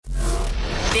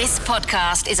This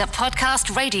podcast is a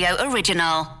podcast radio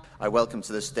original. I welcome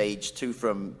to the stage two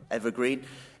from Evergreen.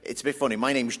 It's a bit funny.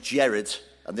 My name's Jared,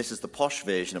 and this is the posh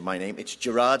version of my name. It's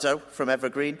Gerardo from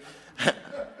Evergreen.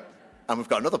 And we've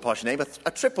got another posh name, a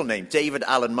triple name, David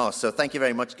Allen Moss. So thank you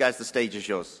very much, guys. The stage is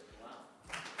yours.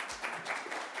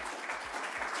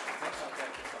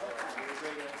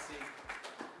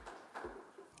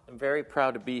 I'm very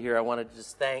proud to be here. I want to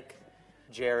just thank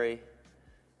Jerry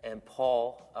and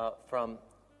Paul from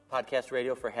Podcast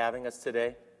Radio for having us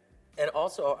today. And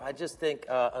also, I just think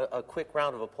a quick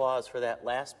round of applause for that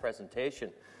last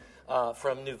presentation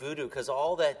from New Voodoo, because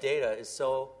all that data is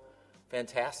so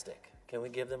fantastic. Can we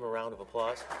give them a round of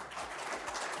applause?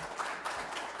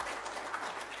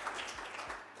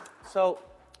 So,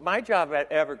 my job at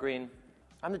Evergreen,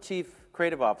 I'm the Chief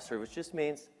Creative Officer, which just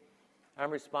means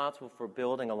I'm responsible for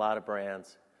building a lot of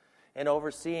brands and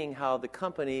overseeing how the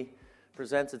company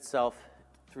presents itself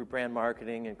through brand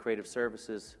marketing and creative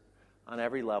services on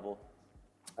every level,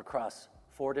 across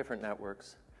 4 different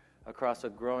networks, across a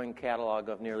growing catalog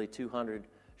of nearly 200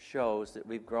 shows that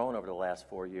we've grown over the last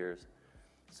 4 years.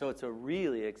 So it's a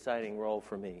really exciting role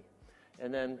for me.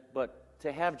 But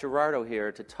to have Gerardo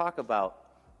here to talk about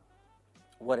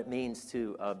what it means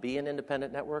to be an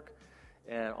independent network,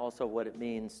 and also what it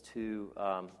means to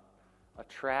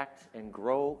attract and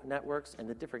grow networks and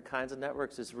the different kinds of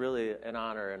networks is really an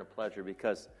honor and a pleasure,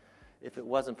 because if it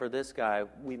wasn't for this guy,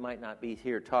 we might not be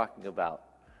here talking about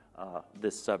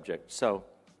this subject. So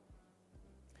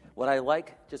what I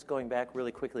like, just going back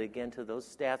really quickly again to those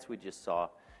stats we just saw,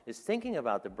 is thinking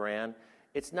about the brand.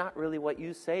 It's not really what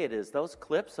you say it is. Those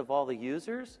clips of all the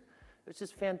users, it's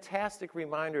just fantastic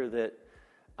reminder that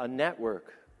a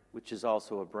network, which is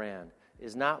also a brand,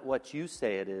 is not what you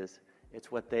say it is, it's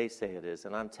what they say it is.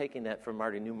 And I'm taking that from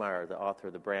Marty Neumeier, the author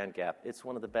of The Brand Gap. It's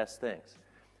one of the best things.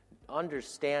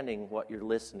 Understanding what your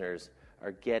listeners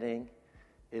are getting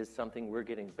is something we're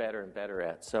getting better and better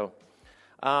at. So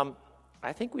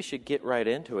I think we should get right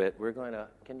into it.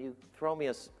 Can you throw me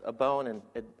a bone and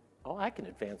I can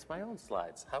advance my own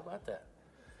slides. How about that?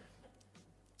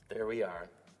 There we are.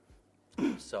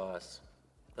 You saw us,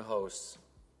 the hosts.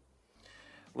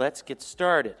 Let's get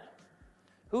started.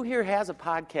 Who here has a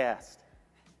podcast,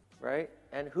 right?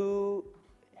 And who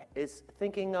is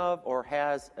thinking of or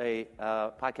has a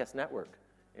podcast network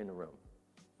in the room?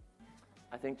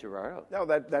 I think Gerardo. No,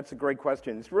 that's a great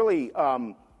question. It's really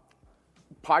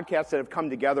podcasts that have come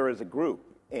together as a group,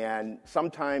 and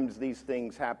sometimes these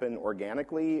things happen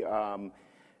organically.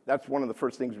 That's one of the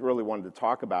first things we really wanted to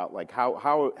talk about, like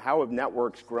how have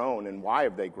networks grown and why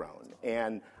have they grown?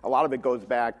 And a lot of it goes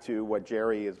back to what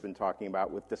Jerry has been talking about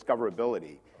with discoverability.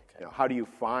 Okay. You know, how do you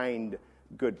find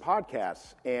good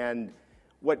podcasts? And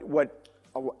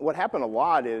what happened a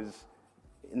lot is,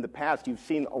 in the past, you've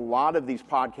seen a lot of these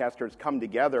podcasters come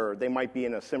together. They might be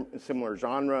in a similar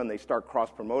genre, and they start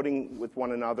cross-promoting with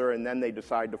one another, and then they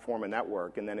decide to form a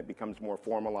network, and then it becomes more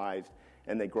formalized,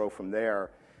 and they grow from there.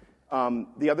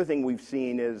 The other thing we've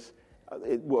seen is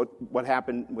what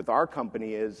happened with our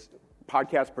company is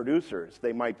podcast producers.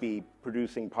 They might be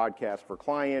producing podcasts for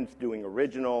clients, doing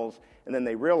originals, and then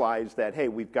they realize that, hey,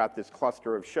 we've got this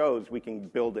cluster of shows, we can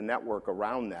build a network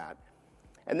around that.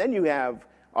 And then you have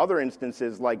other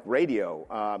instances like radio.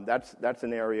 That's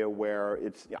an area where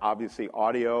it's obviously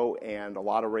audio, and a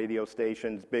lot of radio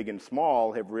stations, big and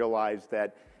small, have realized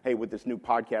that, hey, with this new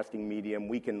podcasting medium,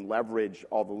 we can leverage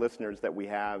all the listeners that we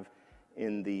have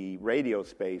in the radio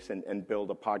space and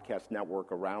build a podcast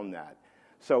network around that.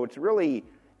 So it's really,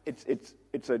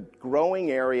 it's a growing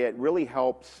area. It really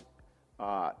helps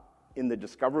in the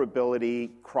discoverability,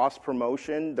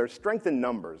 cross-promotion. There's strength in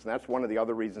numbers, and that's one of the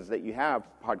other reasons that you have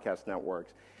podcast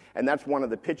networks. And that's one of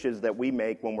the pitches that we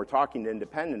make when we're talking to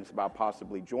independents about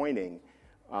possibly joining.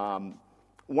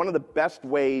 One of the best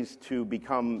ways to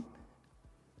become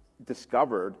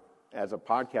discovered as a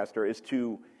podcaster is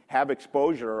to have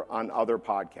exposure on other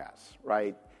podcasts,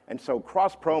 right? And so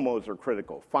cross-promos are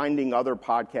critical. Finding other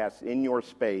podcasts in your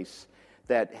space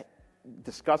that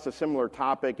discuss a similar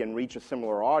topic and reach a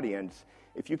similar audience,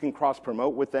 if you can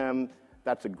cross-promote with them,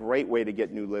 that's a great way to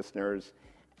get new listeners.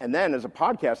 And then as a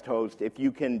podcast host, if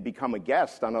you can become a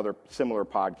guest on other similar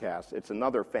podcasts, it's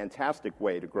another fantastic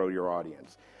way to grow your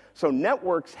audience. So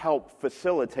networks help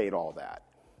facilitate all that,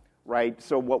 right?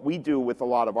 So what we do with a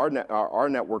lot of our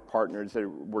network partners,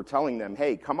 we're telling them,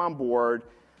 hey, come on board.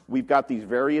 We've got these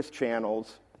various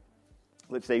channels.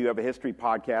 Let's say you have a history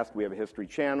podcast, we have a history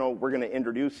channel. We're going to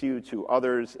introduce you to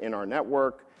others in our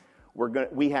network.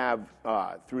 We have,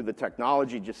 through the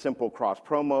technology, just simple cross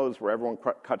promos where everyone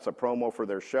cuts a promo for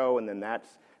their show, and then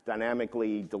that's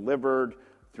dynamically delivered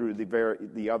through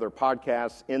the other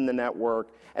podcasts in the network.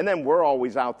 And then we're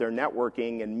always out there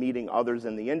networking and meeting others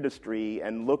in the industry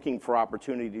and looking for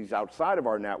opportunities outside of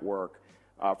our network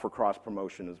for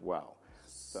cross-promotion as well.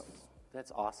 So.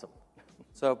 That's awesome.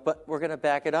 So, but we're going to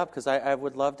back it up because I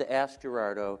would love to ask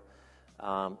Gerardo,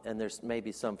 and there's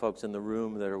maybe some folks in the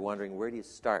room that are wondering, where do you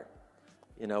start?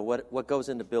 You know, what goes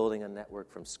into building a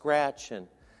network from scratch?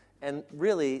 And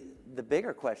really, the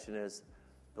bigger question is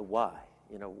the why.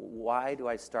 You know, why do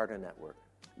I start a network?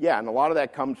 Yeah, and a lot of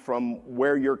that comes from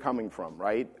where you're coming from,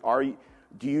 right?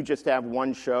 Do you just have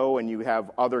one show and you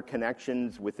have other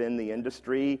connections within the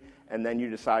industry, and then you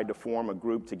decide to form a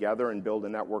group together and build a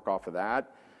network off of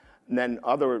that? And then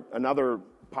another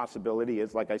possibility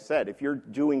is, like I said, if you're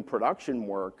doing production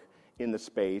work in the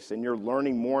space and you're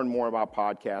learning more and more about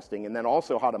podcasting and then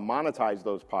also how to monetize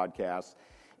those podcasts,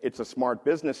 it's a smart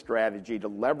business strategy to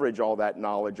leverage all that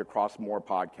knowledge across more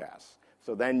podcasts.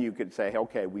 So then you could say,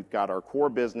 okay, we've got our core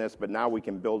business, but now we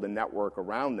can build a network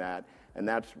around that, and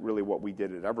that's really what we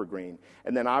did at Evergreen.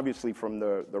 And then obviously from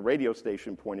the radio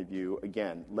station point of view,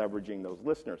 again, leveraging those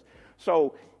listeners.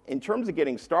 So in terms of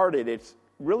getting started, it's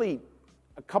really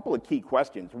a couple of key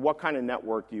questions. What kind of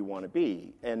network do you want to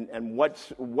be? And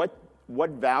what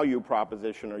value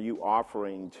proposition are you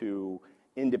offering to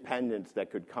independents that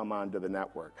could come onto the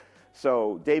network?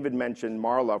 So David mentioned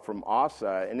Marla from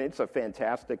ASA, and it's a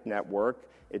fantastic network.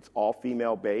 It's all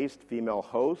female-based, female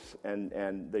hosts,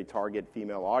 and they target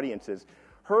female audiences.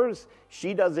 Hers,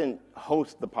 she doesn't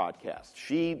host the podcast.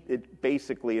 It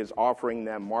basically is offering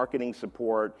them marketing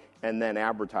support and then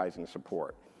advertising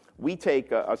support. We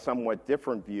take a somewhat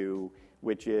different view,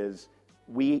 which is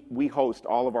we host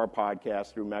all of our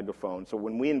podcasts through Megaphone. So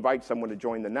when we invite someone to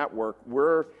join the network,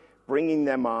 we're bringing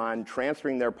them on,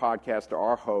 transferring their podcast to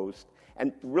our host,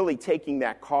 and really taking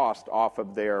that cost off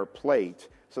of their plate.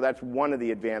 So that's one of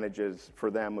the advantages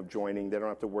for them of joining. They don't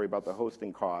have to worry about the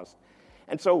hosting cost.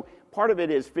 And so part of it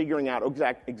is figuring out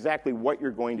exactly what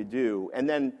you're going to do, and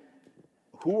then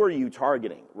who are you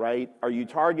targeting, right? Are you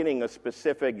targeting a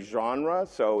specific genre?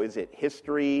 So is it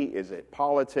history? Is it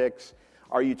politics?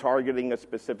 Are you targeting a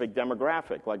specific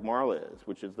demographic like Marla is,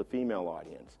 which is the female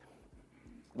audience?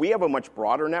 We have a much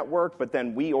broader network, but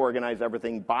then we organize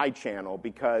everything by channel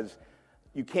because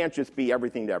you can't just be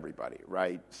everything to everybody,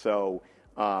 right? So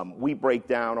we break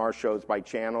down our shows by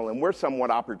channel, and we're somewhat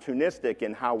opportunistic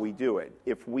in how we do it.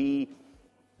 If we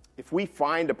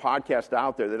find a podcast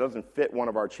out there that doesn't fit one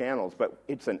of our channels, but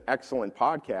it's an excellent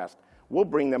podcast, we'll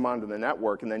bring them onto the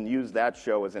network and then use that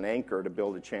show as an anchor to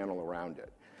build a channel around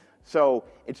it. So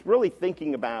it's really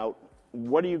thinking about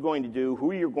what are you going to do,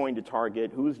 who are you going to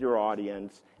target, who's your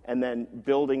audience, and then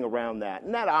building around that.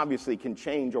 And that obviously can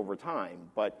change over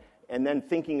time, and then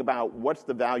thinking about what's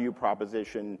the value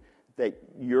proposition that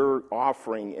you're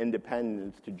offering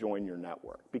independents to join your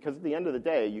network. Because at the end of the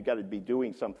day, you got to be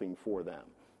doing something for them.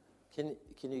 Can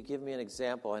you give me an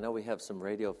example? I know we have some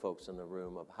radio folks in the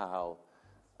room of how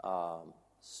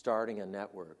starting a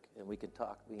network, and we can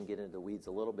get into the weeds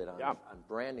a little bit on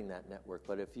branding that network,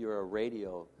 but if you're a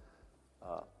radio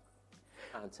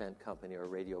content company or a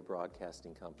radio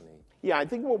broadcasting company. Yeah, I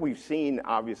think what we've seen,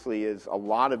 obviously, is a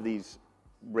lot of these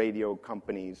radio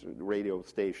companies, radio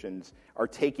stations, are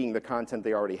taking the content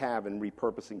they already have and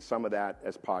repurposing some of that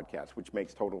as podcasts, which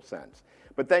makes total sense.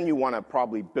 But then you want to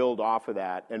probably build off of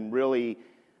that and really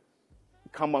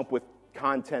come up with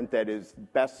content that is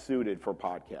best suited for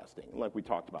podcasting. Like we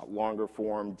talked about, longer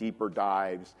form, deeper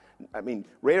dives. I mean,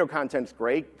 radio content's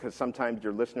great because sometimes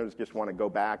your listeners just want to go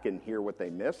back and hear what they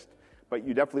missed, but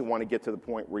you definitely want to get to the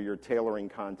point where you're tailoring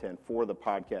content for the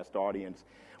podcast audience.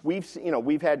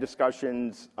 We've had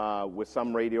discussions with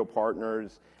some radio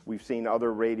partners. We've seen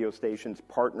other radio stations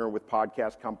partner with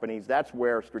podcast companies. That's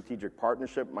where strategic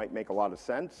partnership might make a lot of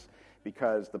sense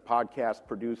because the podcast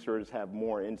producers have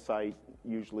more insight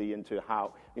usually into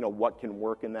how, what can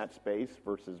work in that space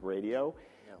versus radio.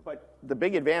 Yeah. But the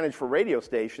big advantage for radio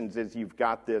stations is you've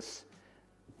got this,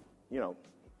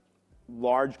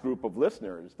 large group of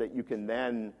listeners that you can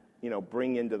then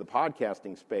bring into the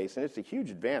podcasting space, and it's a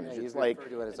huge advantage. Yeah, it's like refer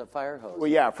to it as a fire hose. Well,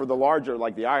 yeah, for the larger,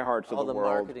 like the iHearts of the world.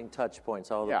 All the marketing touch points,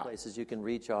 all the places you can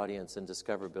reach audience, and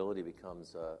discoverability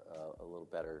becomes a little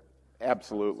better.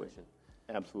 Absolutely,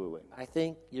 absolutely. I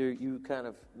think you kind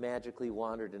of magically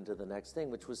wandered into the next thing,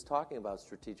 which was talking about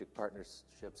strategic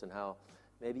partnerships and how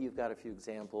maybe you've got a few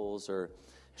examples or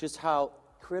just how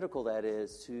critical that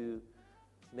is to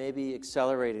maybe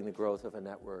accelerating the growth of a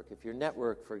network. If your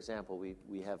network, for example,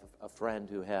 we have a friend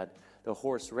who had the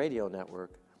Horse Radio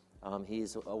Network.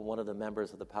 He's one of the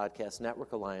members of the Podcast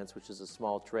Network Alliance, which is a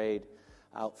small trade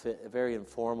outfit, a very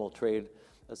informal trade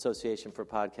Association for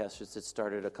Podcasters that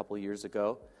started a couple years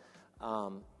ago,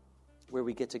 where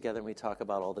we get together and we talk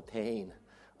about all the pain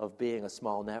of being a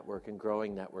small network and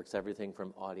growing networks, everything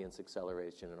from audience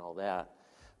acceleration and all that.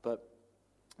 But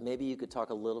maybe you could talk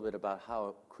a little bit about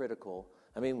how critical.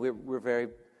 I mean,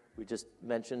 we just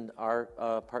mentioned our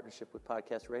partnership with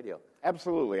Podcast Radio.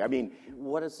 Absolutely. I mean,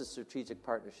 what does the strategic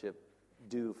partnership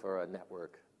do for a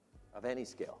network of any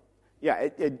scale? Yeah,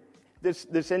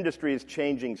 this industry is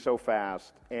changing so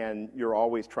fast, and you're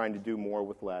always trying to do more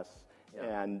with less.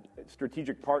 Yeah. And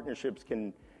strategic partnerships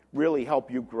can really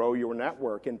help you grow your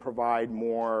network and provide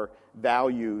more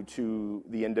value to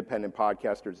the independent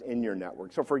podcasters in your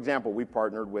network. So, for example, we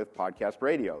partnered with Podcast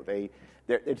Radio.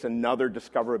 It's another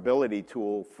discoverability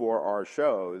tool for our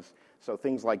shows. So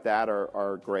things like that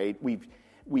are great.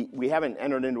 We haven't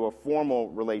entered into a formal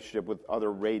relationship with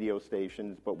other radio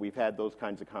stations, but we've had those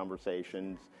kinds of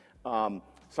conversations.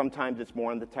 Sometimes it's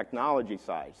more on the technology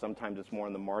side. Sometimes it's more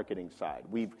on the marketing side.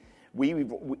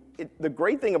 The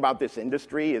great thing about this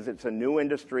industry is it's a new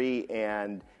industry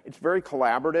and it's very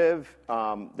collaborative.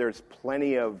 There's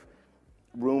plenty of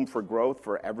room for growth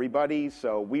for everybody.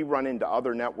 So we run into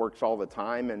other networks all the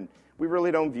time, and we really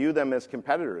don't view them as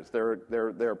competitors.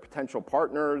 They're potential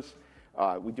partners.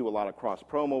 We do a lot of cross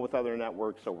promo with other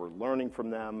networks, so we're learning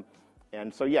from them.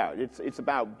 And so, yeah, it's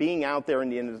about being out there in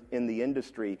the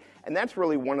industry, and that's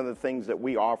really one of the things that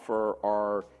we offer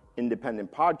our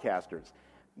independent podcasters.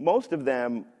 Most of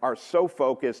them are so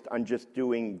focused on just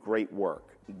doing great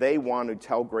work. They want to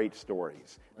tell great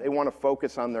stories. They want to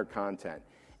focus on their content.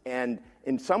 And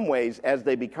in some ways, as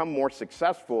they become more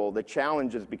successful, the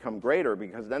challenges become greater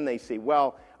because then they see,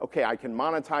 well, okay, I can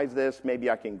monetize this, maybe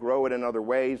I can grow it in other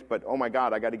ways, but oh my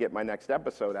God, I got to get my next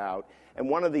episode out. And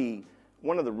one of the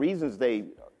reasons they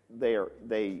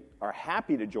are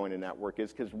happy to join a network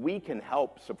is because we can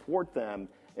help support them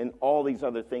in all these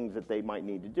other things that they might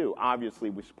need to do. Obviously,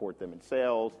 we support them in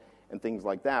sales and things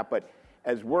like that, but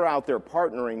as we're out there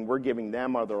partnering, we're giving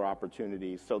them other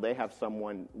opportunities so they have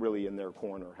someone really in their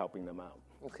corner helping them out.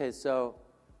 Okay, so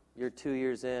you're 2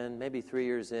 years in, maybe 3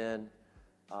 years in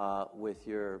with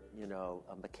your,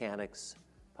 mechanics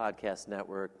podcast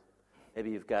network.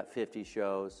 Maybe you've got 50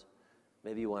 shows.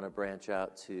 Maybe you want to branch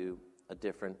out to a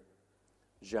different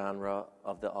genre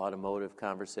of the automotive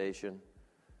conversation.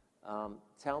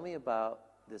 Tell me about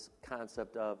this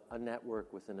concept of a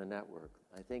network within a network.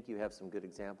 I think you have some good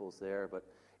examples there, but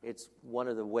it's one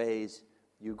of the ways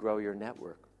you grow your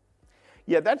network.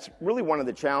 Yeah, that's really one of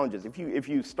the challenges. If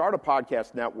you start a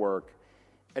podcast network,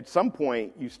 at some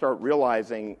point you start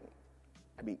realizing,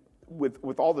 I mean,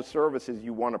 with all the services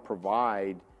you want to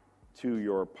provide to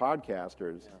your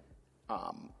podcasters,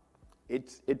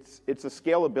 it's a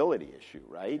scalability issue,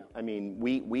 right? Yeah. I mean,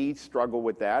 we struggle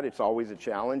with that. It's always a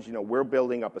challenge. We're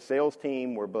building up a sales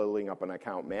team. We're building up an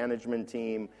account management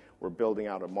team. We're building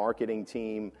out a marketing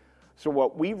team. So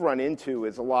what we've run into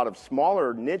is a lot of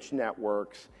smaller niche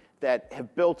networks that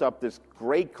have built up this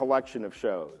great collection of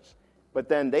shows. But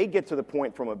then they get to the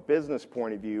point from a business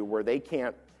point of view where they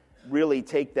can't really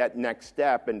take that next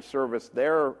step and service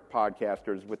their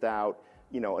podcasters without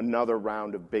another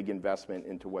round of big investment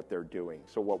into what they're doing.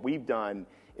 So what we've done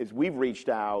is we've reached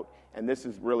out, and this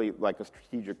is really like a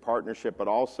strategic partnership, but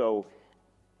also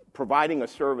providing a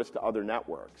service to other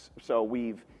networks. So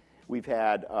we've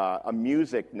had a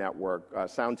music network,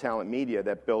 Sound Talent Media,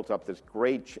 that built up this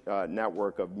great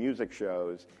network of music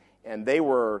shows, and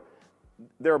they're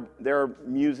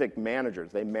music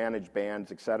managers. They manage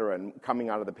bands, et cetera. And coming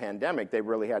out of the pandemic, they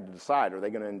really had to decide, are they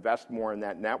going to invest more in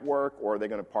that network, or are they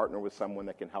going to partner with someone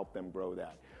that can help them grow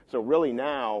that? So really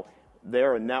now,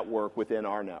 they're a network within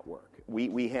our network.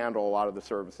 We handle a lot of the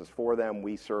services for them.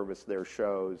 We service their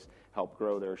shows, help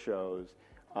grow their shows.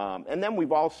 And then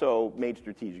we've also made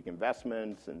strategic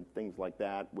investments and things like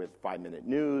that with 5 Minute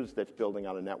News that's building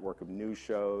out a network of news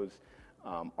shows.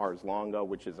 Ars Longa,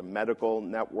 which is a medical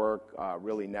network,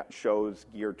 really shows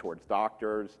geared towards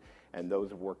doctors, and those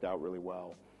have worked out really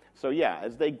well. So yeah,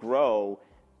 as they grow,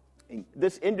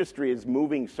 this industry is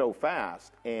moving so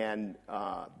fast, and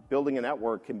building a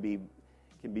network can be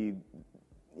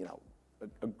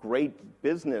a great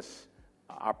business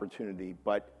opportunity,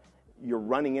 but you're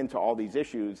running into all these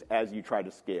issues as you try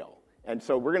to scale. And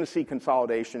so we're going to see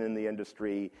consolidation in the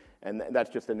industry, and that's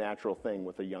just a natural thing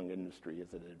with a young industry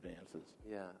as it advances.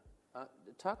 Yeah.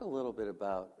 Talk a little bit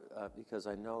about, because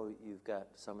I know you've got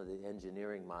some of the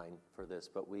engineering mind for this,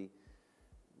 but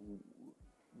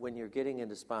when you're getting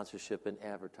into sponsorship and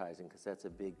advertising, because that's a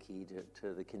big key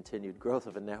to the continued growth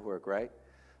of a network, right?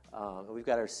 We've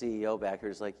got our CEO back here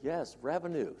who's like, yes,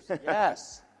 revenues,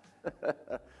 yes.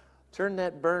 turn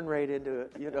that burn rate into,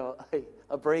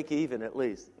 a break even at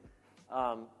least.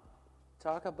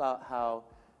 Talk about how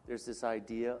there's this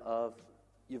idea of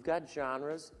you've got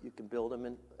genres, you can build them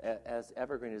in, as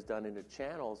Evergreen has done, into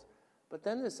channels, but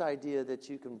then this idea that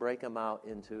you can break them out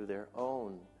into their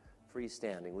own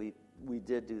freestanding. We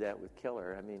did do that with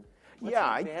Killer. I mean, what's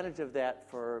the advantage of that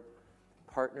for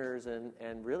partners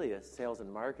and really a sales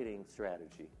and marketing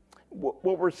strategy? What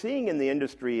we're seeing in the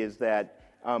industry is that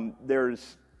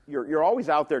you're always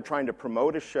out there trying to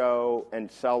promote a show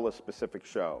and sell a specific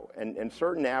show. And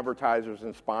certain advertisers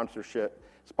and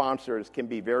sponsors can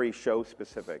be very show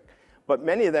specific. But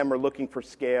many of them are looking for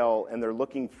scale, and they're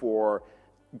looking for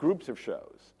groups of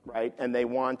shows, right? And they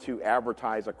want to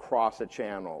advertise across a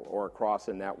channel or across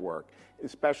a network,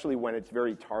 especially when it's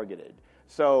very targeted.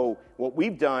 So what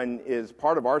we've done is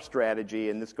part of our strategy,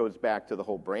 and this goes back to the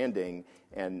whole branding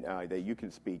and that you can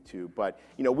speak to, but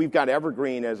we've got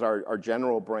Evergreen as our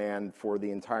general brand for the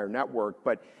entire network,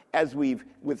 but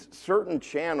with certain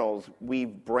channels,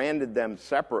 we've branded them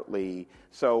separately.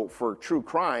 So for true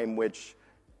crime, which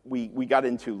we got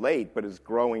into late but is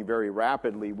growing very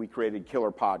rapidly, we created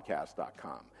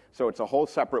killerpodcast.com. So it's a whole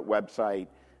separate website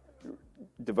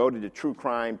devoted to true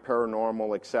crime,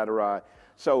 paranormal, etc.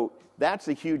 So that's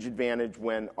a huge advantage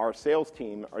when our sales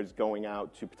team is going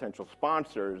out to potential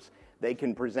sponsors. They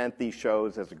can present these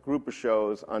shows as a group of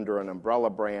shows under an umbrella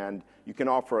brand. You can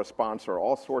offer a sponsor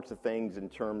all sorts of things in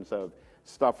terms of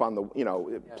stuff on the,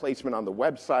 placement on the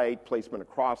website, placement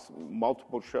across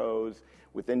multiple shows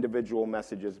with individual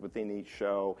messages within each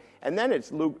show. And then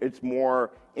it's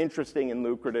more interesting and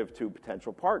lucrative to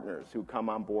potential partners who come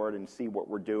on board and see what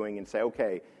we're doing and say,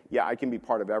 okay, yeah, I can be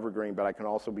part of Evergreen, but I can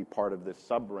also be part of this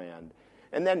sub-brand.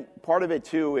 And then part of it,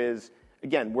 too, is,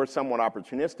 again, we're somewhat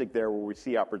opportunistic there where we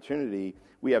see opportunity.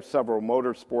 We have several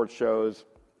motorsports shows,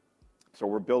 so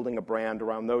we're building a brand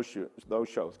around those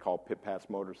shows called Pit Pass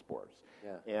Motorsports.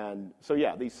 Yeah. And so,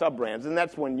 these sub-brands, and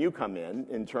that's when you come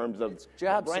in terms of... It's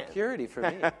job security for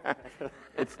me.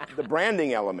 It's the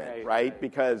branding element, right?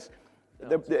 Because,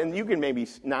 and you can maybe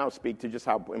now speak to just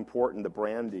how important the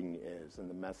branding is and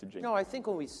the messaging. No, I think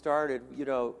when we started,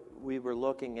 we were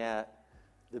looking at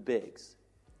the bigs.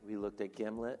 We looked at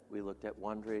Gimlet, we looked at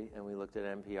Wondery, and we looked at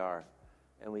NPR.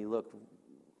 And we looked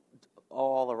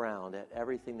all around at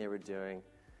everything they were doing.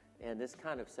 And this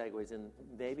kind of segues in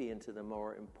maybe into the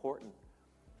more important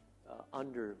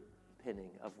underpinning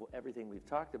of everything we've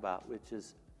talked about, which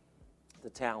is the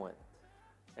talent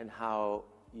and how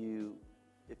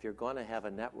if you're going to have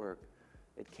a network,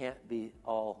 it can't be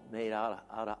all made out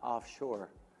of offshore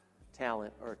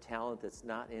talent or talent that's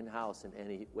not in-house in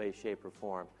any way, shape, or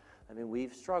form. I mean,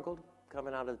 we've struggled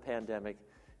coming out of the pandemic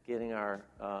getting our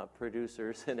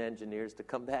producers and engineers to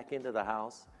come back into the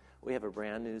house. We have a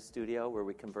brand new studio where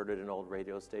we converted an old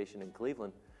radio station in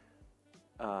Cleveland,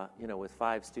 with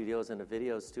 5 studios and a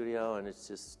video studio, and it's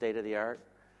just state-of-the-art,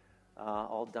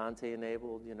 all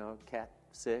Dante-enabled, Cat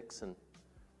 6 and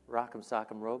Rock'em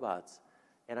Sock'em robots.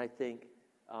 And I think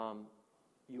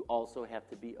you also have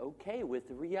to be okay with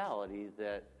the reality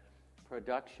that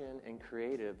production and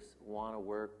creatives want to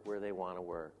work where they want to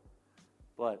work.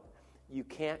 But you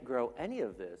can't grow any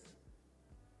of this.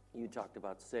 You talked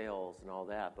about sales and all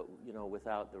that, but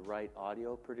without the right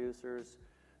audio producers,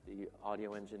 the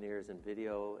audio engineers and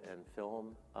video and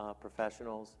film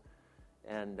professionals,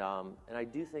 and I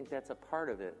do think that's a part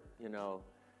of it.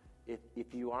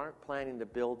 If you aren't planning to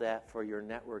build that for your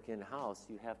network in-house,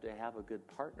 you have to have a good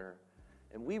partner.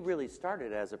 And we really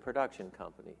started as a production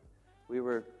company. We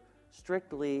were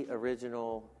strictly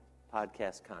original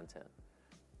podcast content.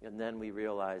 And then we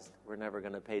realized we're never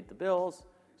going to pay the bills,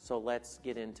 so let's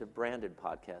get into branded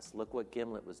podcasts. Look what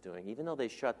Gimlet was doing. Even though they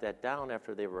shut that down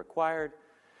after they were acquired,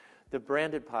 the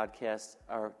branded podcasts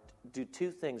do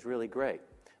 2 things really great.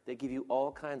 They give you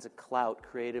all kinds of clout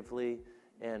creatively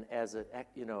and as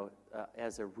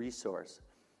a resource.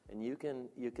 And you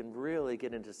can really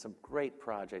get into some great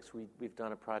projects. We've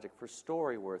done a project for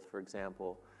Storyworth, for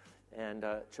example, and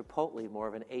Chipotle, more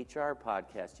of an HR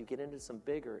podcast. You get into some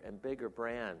bigger and bigger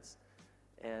brands.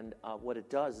 And what it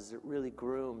does is it really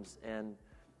grooms and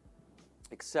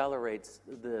accelerates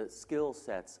the skill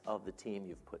sets of the team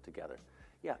you've put together.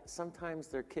 Yeah, sometimes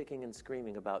they're kicking and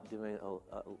screaming about doing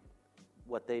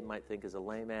what they might think is a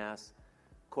lame-ass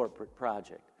corporate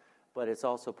project, but it's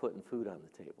also putting food on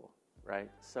the table, right?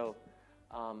 So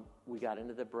we got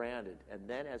into the branded, and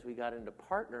then as we got into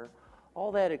partner,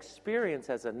 all that experience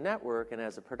as a network and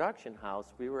as a production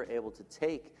house, we were able to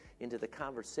take into the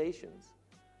conversations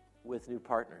with new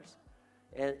partners.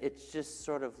 And it's just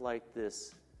sort of like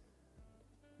this,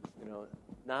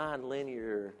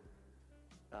 non-linear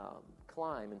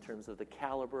climb in terms of the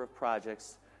caliber of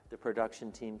projects the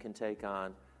production team can take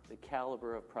on, the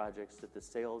caliber of projects that the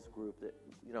sales group that,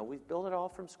 we've built it all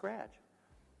from scratch.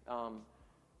 I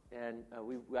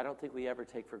don't think we ever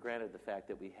take for granted the fact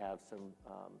that we have some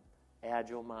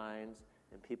agile minds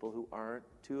and people who aren't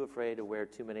too afraid to wear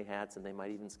too many hats, and they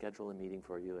might even schedule a meeting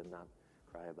for you and not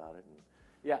cry about it.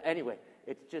 Anyway,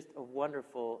 it's just a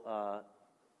wonderful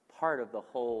part of the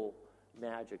whole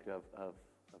magic of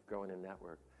growing a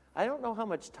network. I don't know how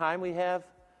much time we have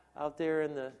out there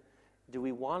do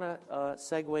we want to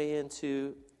segue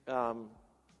into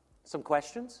some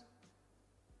questions?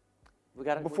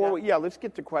 Let's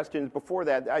get to questions. Before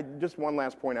that, just one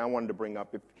last point I wanted to bring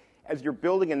up. As you're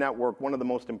building a network, one of the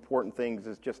most important things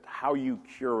is just how you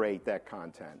curate that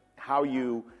content, how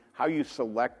you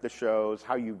select the shows,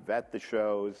 how you vet the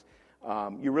shows.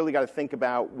 You really got to think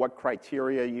about what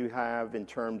criteria you have in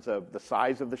terms of the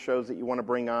size of the shows that you want to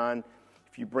bring on.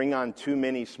 If you bring on too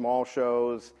many small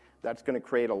shows, that's going to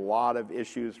create a lot of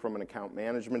issues from an account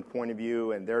management point of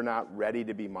view, and they're not ready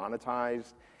to be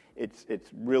monetized. It's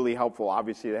really helpful,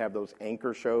 obviously, to have those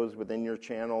anchor shows within your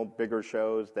channel, bigger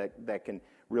shows that can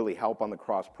really help on the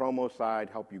cross-promo side,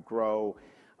 help you grow.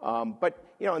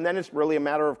 And then it's really a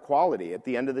matter of quality. At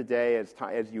the end of the day,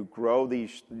 as you grow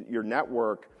your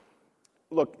network,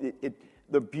 look,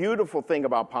 the beautiful thing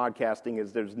about podcasting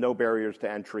is there's no barriers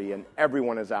to entry, and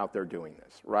everyone is out there doing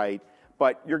this, right?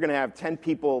 But you're going to have 10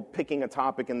 people picking a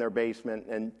topic in their basement,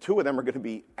 and 2 of them are going to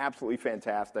be absolutely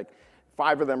fantastic.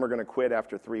 5 of them are going to quit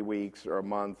after 3 weeks or a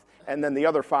month, and then the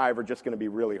other 5 are just going to be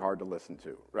really hard to listen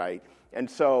to, right? And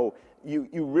so you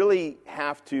really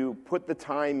have to put the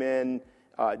time in,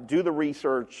 do the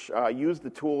research, use the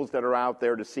tools that are out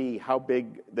there to see how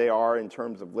big they are in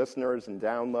terms of listeners and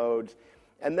downloads,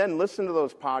 and then listen to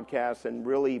those podcasts and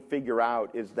really figure out,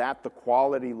 is that the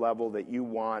quality level that you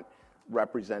want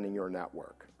representing your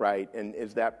network, right? And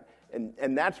is that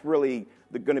and that's really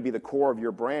going to be the core of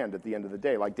your brand at the end of the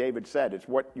day. Like David said, it's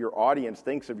what your audience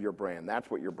thinks of your brand.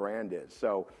 That's what your brand is.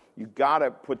 So you got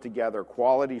to put together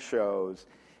quality shows.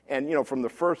 And from the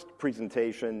first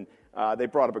presentation, they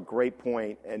brought up a great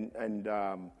point. And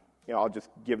I'll just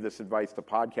give this advice to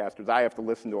podcasters. I have to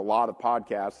listen to a lot of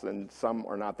podcasts, and some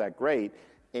are not that great.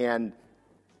 And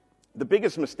the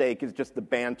biggest mistake is just the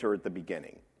banter at the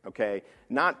beginning. Okay,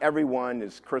 not everyone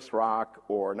is Chris Rock,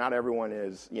 or not everyone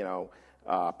is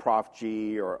Prof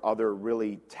G or other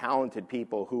really talented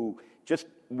people who just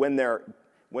when they're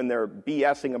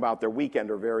BSing about their weekend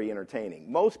are very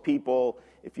entertaining. Most people,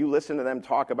 if you listen to them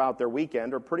talk about their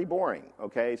weekend, are pretty boring.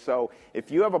 Okay, so if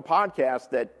you have a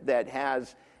podcast that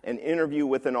has an interview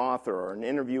with an author or an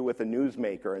interview with a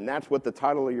newsmaker, and that's what the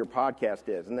title of your podcast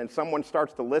is, and then someone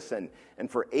starts to listen,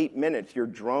 and for 8 minutes you're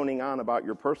droning on about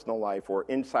your personal life or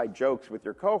inside jokes with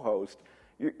your co-host,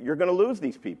 you're going to lose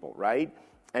these people, right?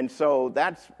 And so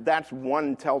that's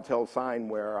one telltale sign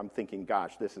where I'm thinking,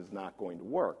 gosh, this is not going to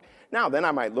work. Now, then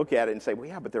I might look at it and say, well,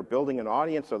 yeah, but they're building an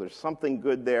audience, so there's something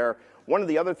good there. One of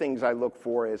the other things I look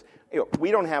for is,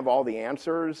 we don't have all the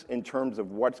answers in terms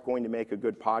of what's going to make a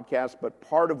good podcast, but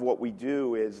part of what we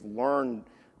do is learn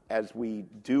as we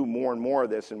do more and more of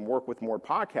this and work with more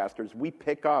podcasters, we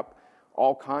pick up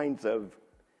all kinds of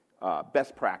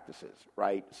best practices,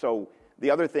 right? So the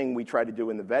other thing we try to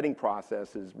do in the vetting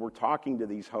process is we're talking to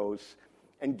these hosts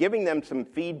and giving them some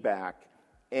feedback,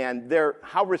 and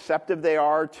how receptive they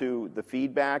are to the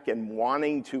feedback and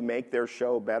wanting to make their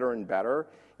show better and better.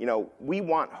 We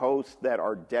want hosts that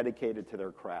are dedicated to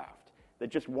their craft, that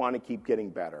just want to keep getting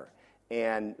better.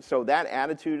 And so that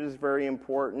attitude is very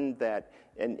important,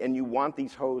 and you want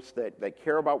these hosts that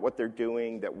care about what they're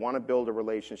doing, that want to build a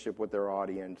relationship with their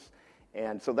audience.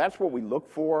 And so that's what we look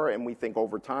for, and we think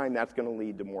over time that's going to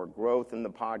lead to more growth in the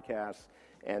podcast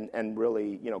and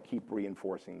really, keep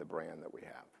reinforcing the brand that we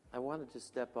have. I wanted to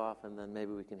step off, and then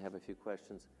maybe we can have a few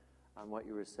questions on what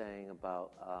you were saying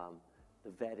about the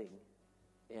vetting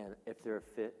and if they're a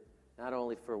fit, not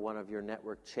only for one of your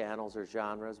network channels or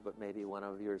genres, but maybe one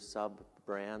of your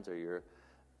sub-brands or your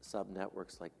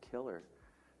sub-networks like Killer.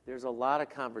 There's a lot of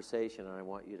conversation, and I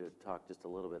want you to talk just a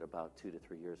little bit about 2 to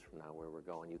 3 years from now where we're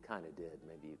going. You kind of did.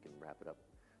 Maybe you can wrap it up.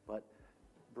 But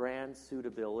brand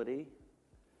suitability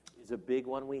is a big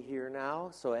one we hear now.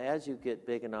 So as you get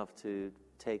big enough to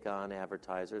take on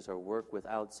advertisers or work with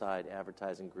outside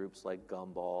advertising groups like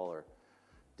Gumball or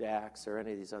DAX or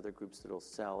any of these other groups that will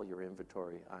sell your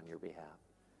inventory on your behalf.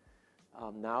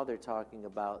 Now they're talking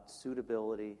about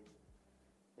suitability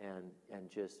and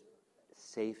just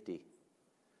safety.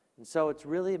 And so it's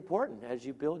really important as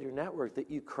you build your network that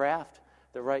you craft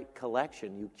the right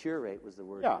collection. You curate was the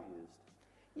word you used.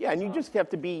 Yeah, and you just have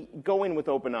to go in with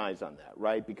open eyes on that,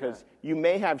 right? Because you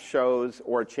may have shows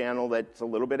or a channel that's a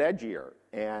little bit edgier,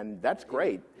 and that's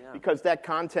great. Yeah. Because that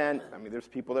content, I mean, there's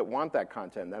people that want that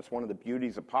content. That's one of the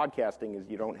beauties of podcasting is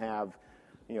you don't have,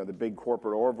 the big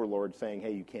corporate overlord saying,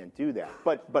 hey, you can't do that.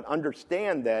 But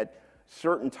understand that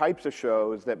certain types of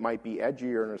shows that might be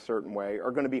edgier in a certain way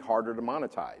are going to be harder to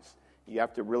monetize. You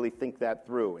have to really think that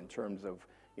through in terms of,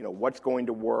 what's going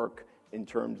to work in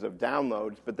terms of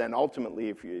downloads, but then ultimately,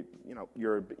 if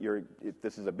if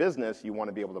this is a business, you want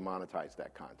to be able to monetize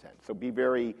that content. So be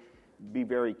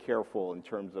very careful in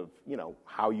terms of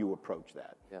how you approach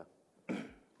that. Yeah.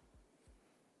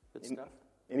 Good stuff.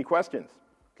 Any questions?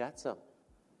 Got some.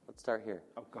 Let's start here.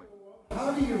 Oh, go ahead.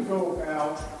 How do you go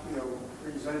about,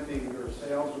 presenting your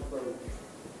sales approach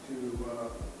to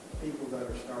people that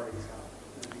are starting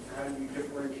out? And how do you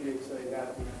differentiate, say,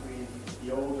 that between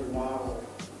the older model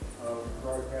of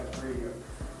broadcast radio?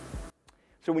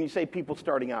 So when you say people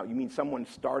starting out, you mean someone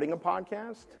starting a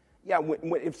podcast? Yeah,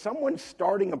 if someone's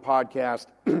starting a podcast,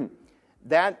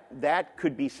 that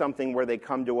could be something where they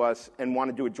come to us and want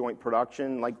to do a joint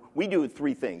production. Like, we do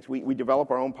three things. We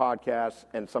develop our own podcasts,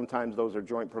 and sometimes those are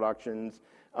joint productions.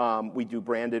 We do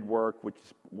branded work, which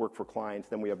is work for clients.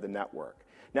 Then we have the network.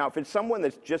 Now, if it's someone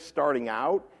that's just starting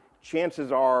out,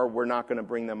 chances are we're not going to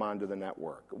bring them onto the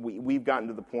network. We've gotten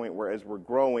to the point where as we're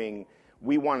growing,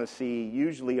 we want to see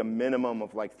usually a minimum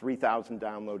of like 3,000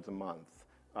 downloads a month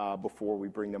before we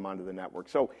bring them onto the network.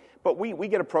 But we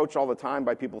get approached all the time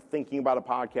by people thinking about a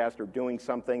podcast or doing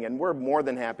something, and we're more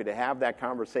than happy to have that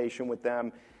conversation with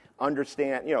them,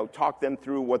 understand, talk them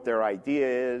through what their idea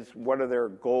is, what are their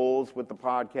goals with the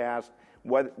podcast,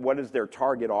 what is their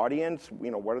target audience,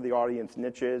 what are the audience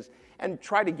niches, and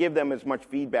try to give them as much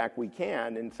feedback we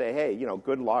can and say, hey,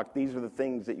 good luck, these are the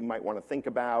things that you might want to think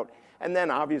about. And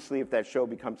then obviously if that show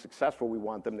becomes successful, we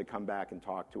want them to come back and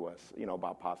talk to us,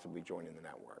 about possibly joining the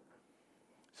network.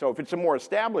 So if it's a more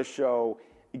established show,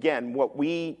 again, what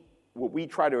we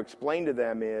try to explain to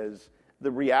them is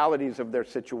the realities of their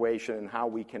situation and how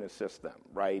we can assist them,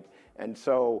 right? And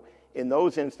so in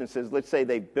those instances, let's say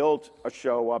they built a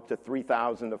show up to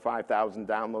 3,000 to 5,000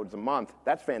 downloads a month.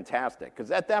 That's fantastic,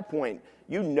 because at that point,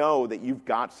 that you've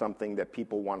got something that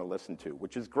people want to listen to,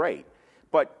 which is great.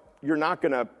 But you're not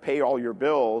going to pay all your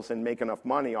bills and make enough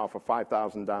money off of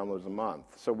 5,000 downloads a month.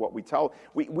 So what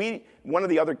one of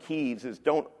the other keys is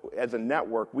as a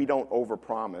network, we don't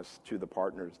overpromise to the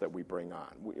partners that we bring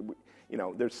on.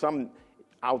 There's some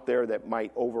out there that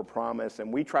might overpromise,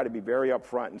 and we try to be very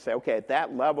upfront and say, okay, at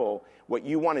that level, what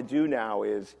you want to do now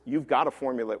is you've got a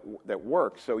formula that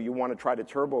works, so you want to try to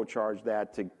turbocharge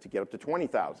that to get up to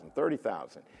 20,000,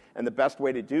 30,000. And the best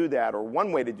way to do that, or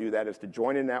one way to do that, is to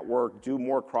join a network, do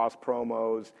more cross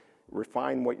promos,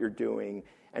 refine what you're doing.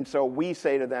 And so we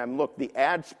say to them, look, the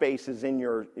ad spaces in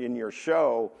your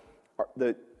show,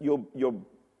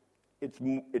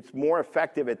 it's more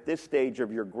effective at this stage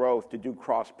of your growth to do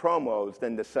cross promos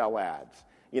than to sell ads.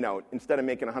 Instead of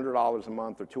making $100 a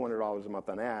month or $200 a month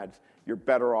on ads, you're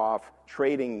better off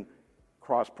trading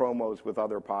cross promos with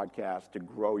other podcasts to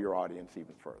grow your audience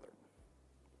even further.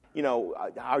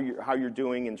 How you're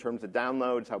doing in terms of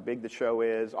downloads, how big the show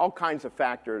is, all kinds of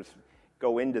factors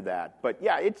go into that. But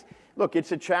yeah, it's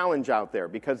a challenge out there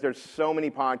because there's so many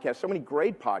podcasts, so many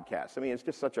great podcasts. I mean, it's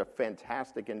just such a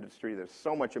fantastic industry. There's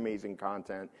so much amazing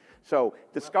content. So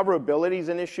discoverability is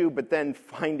an issue, but then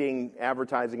finding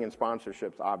advertising and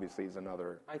sponsorships obviously is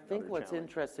another. I think what's challenge.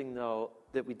 interesting, though,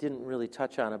 that we didn't really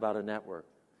touch on about a network.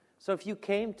 So if you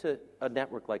came to a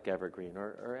network like Evergreen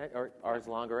or Ars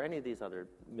Longa or any of these other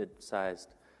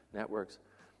mid-sized networks,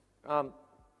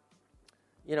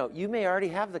 you may already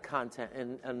have the content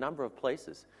in a number of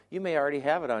places. You may already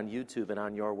have it on YouTube and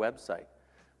on your website.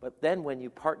 But then when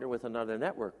you partner with another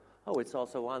network, it's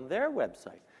also on their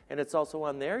website, and it's also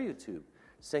on their YouTube.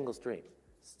 Single stream.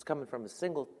 It's coming from a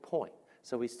single point.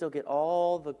 So we still get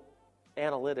all the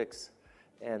analytics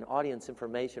and audience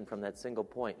information from that single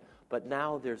point. But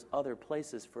now there's other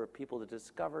places for people to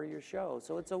discover your show.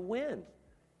 So it's a win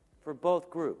for both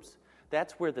groups.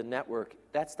 That's where the network,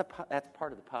 that's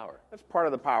part of the power. That's part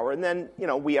of the power. And then,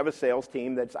 we have a sales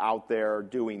team that's out there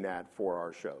doing that for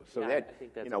our shows. So I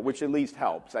think that's which at least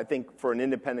helps. I think for an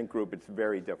independent group, it's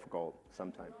very difficult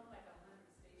sometimes.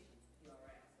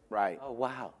 Right. Oh,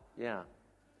 wow. Yeah.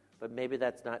 But maybe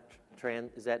that's not,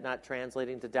 is that not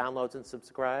translating to downloads and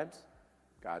subscribes?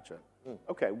 Gotcha.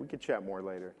 Okay, we could chat more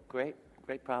later. Great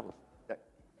problem.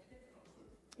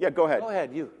 Yeah, go ahead. Go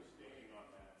ahead, you.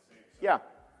 Yeah.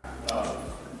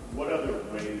 What other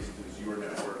ways does your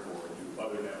network or do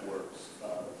other networks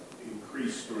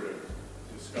increase sort of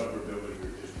discoverability or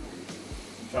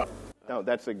distribution? No,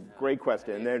 that's a great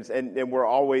question. And we're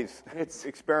always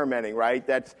experimenting, right?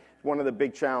 That's one of the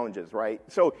big challenges, right?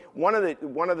 So one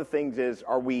of the things is,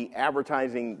 are we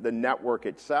advertising the network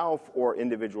itself or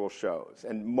individual shows?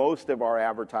 And most of our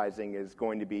advertising is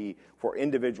going to be for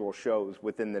individual shows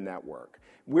within the network.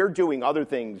 We're doing other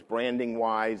things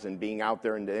branding-wise and being out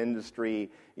there in the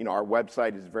industry. You know, our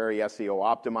website is very SEO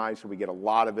optimized, so we get a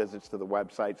lot of visits to the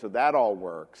website, so that all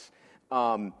works.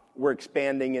 We're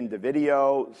expanding into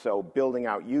video, so building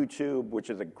out YouTube, which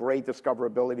is a great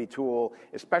discoverability tool,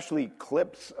 especially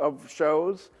clips of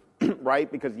shows, right?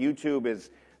 Because YouTube is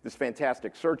this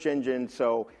fantastic search engine,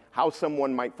 so how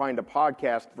someone might find a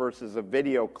podcast versus a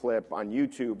video clip on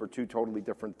YouTube are two totally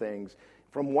different things.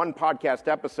 From one podcast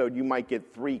episode, you might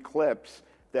get 3 clips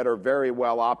that are very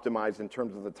well optimized in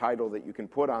terms of the title that you can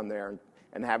put on there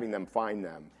and having them find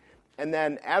them. And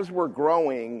then as we're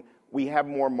growing, we have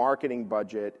more marketing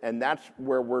budget, and that's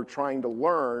where we're trying to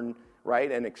learn,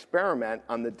 right, and experiment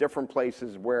on the different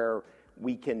places where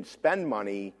we can spend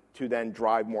money to then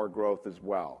drive more growth as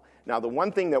well. Now, the one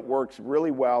thing that works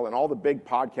really well, and all the big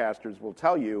podcasters will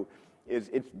tell you, is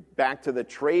it's back to the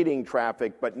trading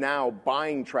traffic, but now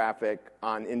buying traffic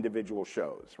on individual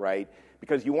shows, right?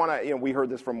 Because you want to, we heard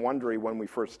this from Wondery when we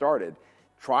first started,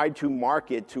 try to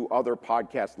market to other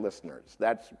podcast listeners.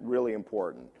 That's really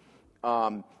important.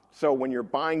 So when you're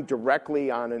buying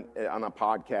directly on a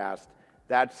podcast,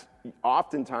 that's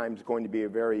oftentimes going to be a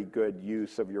very good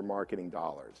use of your marketing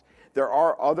dollars. There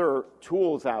are other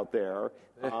tools out there.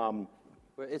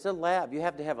 It's a lab. You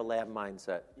have to have a lab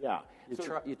mindset. Yeah.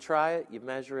 You try it, you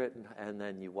measure it, and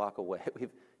then you walk away.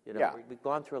 We've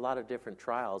gone through a lot of different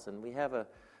trials, and we have a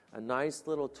nice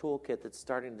little toolkit that's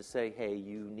starting to say, hey,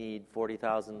 you need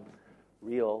 40,000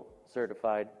 real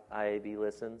certified IAB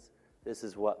listens. This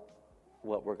is what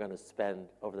we're going to spend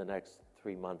over the next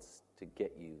 3 months to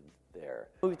get you there.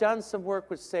 We've done some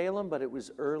work with Salem, but it was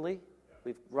early.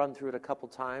 We've run through it a couple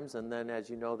times, and then,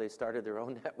 as you know, they started their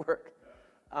own network.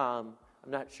 I'm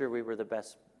not sure we were the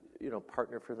best,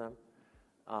 partner for them.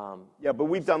 But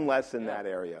we've done less in that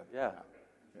area. Yeah.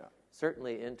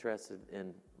 Certainly interested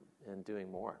in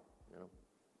doing more.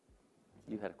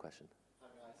 You had a question. Hi,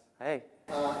 guys.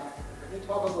 Hey. Can you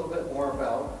talk a little bit more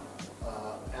about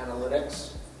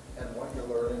analytics and what you're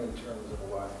learning in terms of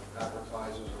what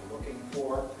advertisers are looking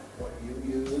for, what you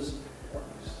use, what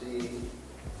you see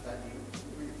that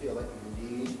you feel like you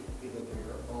need, either for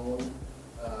your own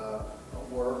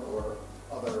work or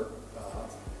other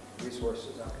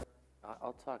resources out there?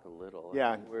 I'll talk a little.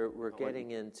 Yeah. We're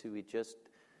getting into, we just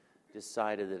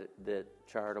decided that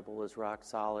Chartable is rock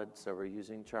solid, so we're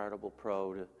using Chartable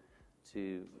Pro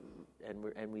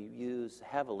and we use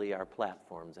heavily our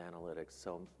platforms analytics,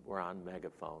 so we're on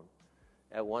Megaphone.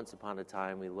 At once upon a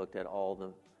time, we looked at all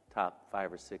the top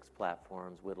 5 or 6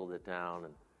 platforms, whittled it down,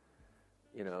 and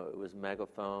it was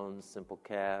Megaphone,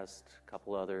 Simplecast, a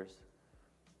couple others,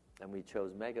 and we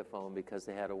chose Megaphone because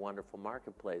they had a wonderful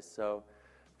marketplace. So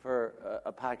for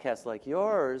a podcast like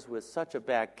yours with such a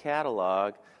back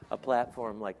catalog, a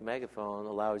platform like Megaphone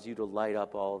allows you to light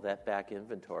up all of that back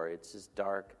inventory. It's just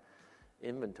dark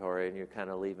inventory, and you're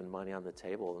kind of leaving money on the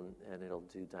table, and it'll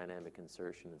do dynamic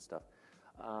insertion and stuff.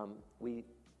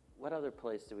 What other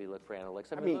place do we look for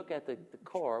analytics? We look at the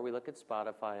core. We look at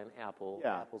Spotify and Apple.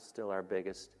 Yeah. Apple's still our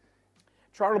biggest.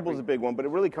 Chartable's a big one, but it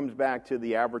really comes back to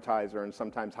the advertiser and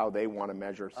sometimes how they want to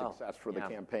measure success for the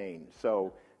campaign.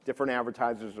 So different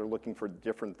advertisers are looking for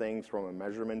different things from a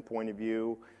measurement point of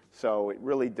view. So it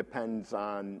really depends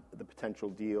on the potential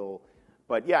deal.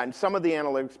 But yeah, and some of the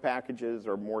analytics packages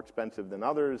are more expensive than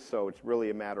others, so it's really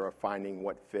a matter of finding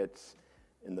what fits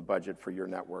in the budget for your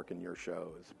network and your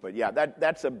shows. But yeah,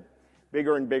 that's a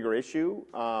bigger and bigger issue.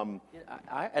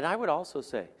 I would also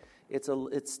say it's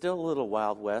still a little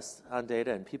Wild West on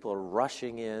data, and people are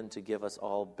rushing in to give us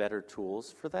all better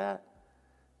tools for that.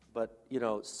 But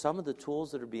some of the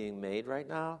tools that are being made right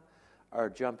now are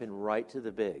jumping right to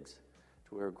the bigs.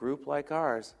 To where a group like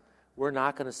ours, we're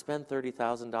not going to spend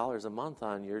 $30,000 a month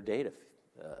on your data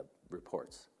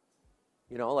reports.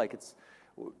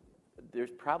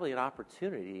 There's probably an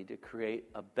opportunity to create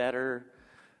a better,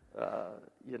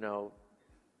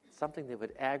 something that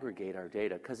would aggregate our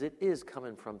data, because it is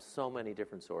coming from so many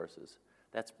different sources.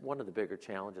 That's one of the bigger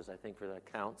challenges, I think, for the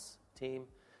accounts team,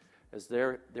 is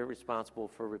they're responsible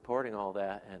for reporting all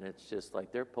that, and it's just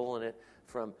like they're pulling it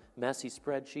from messy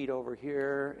spreadsheet over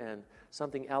here and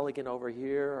something elegant over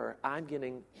here, or I'm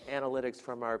getting analytics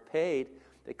from our paid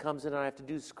that comes in and I have to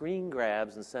do screen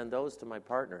grabs and send those to my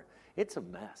partner. It's a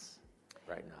mess.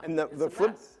 right now. And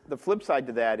the flip side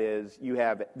to that is you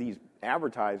have these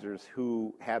advertisers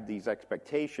who have these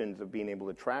expectations of being able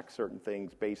to track certain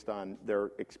things based on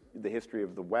the history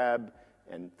of the web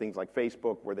and things like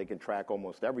Facebook, where they can track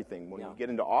almost everything. When you get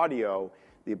into audio,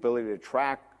 the ability to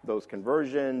track those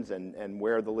conversions and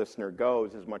where the listener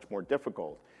goes is much more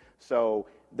difficult. So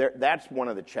that's one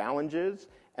of the challenges.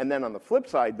 And then on the flip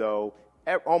side, though,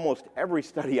 almost every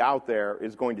study out there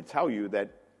is going to tell you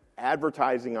that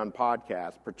advertising on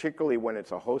podcasts, particularly when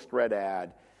it's a host-read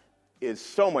ad, is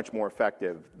so much more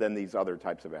effective than these other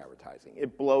types of advertising.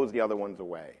 It blows the other ones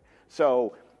away.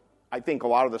 So I think a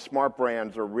lot of the smart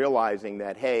brands are realizing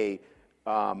that, hey,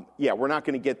 we're not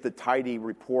going to get the tidy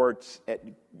reports at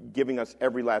giving us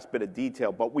every last bit of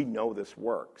detail, but we know this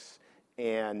works.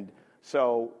 And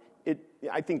so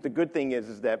I think the good thing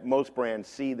is that most brands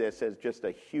see this as just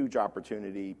a huge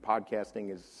opportunity.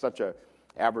 Podcasting is such a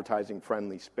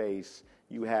advertising-friendly space.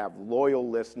 You have loyal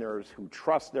listeners who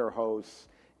trust their hosts,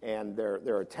 and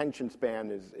their attention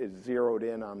span is zeroed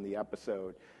in on the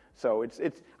episode. So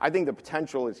I think the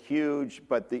potential is huge,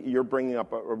 but you're bringing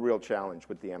up a real challenge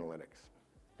with the analytics.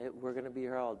 We're going to be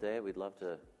here all day. We'd love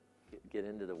to get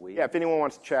into the weeds. Yeah, if anyone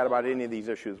wants to chat about any of these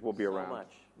issues, we'll be around. So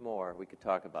much more we could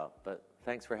talk about, but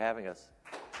thanks for having us.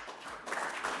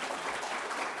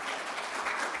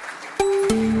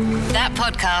 That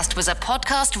podcast was a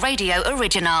Podcast Radio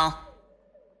original.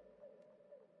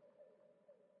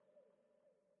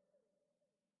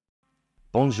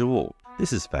 Bonjour,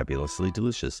 this is Fabulously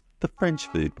Delicious, the French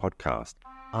food podcast.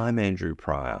 I'm Andrew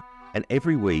Pryor, and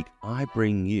every week I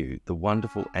bring you the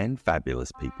wonderful and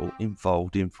fabulous people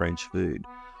involved in French food,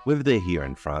 whether they're here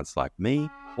in France like me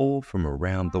or from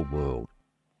around the world.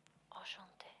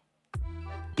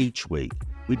 Each week,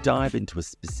 we dive into a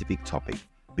specific topic,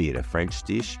 be it a French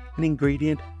dish, an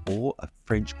ingredient, or a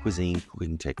French cuisine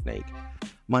cooking technique.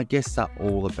 My guests are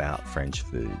all about French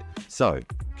food, so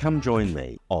come join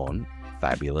me on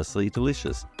Fabulously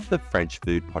Delicious, the French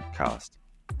food podcast.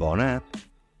 Bon app!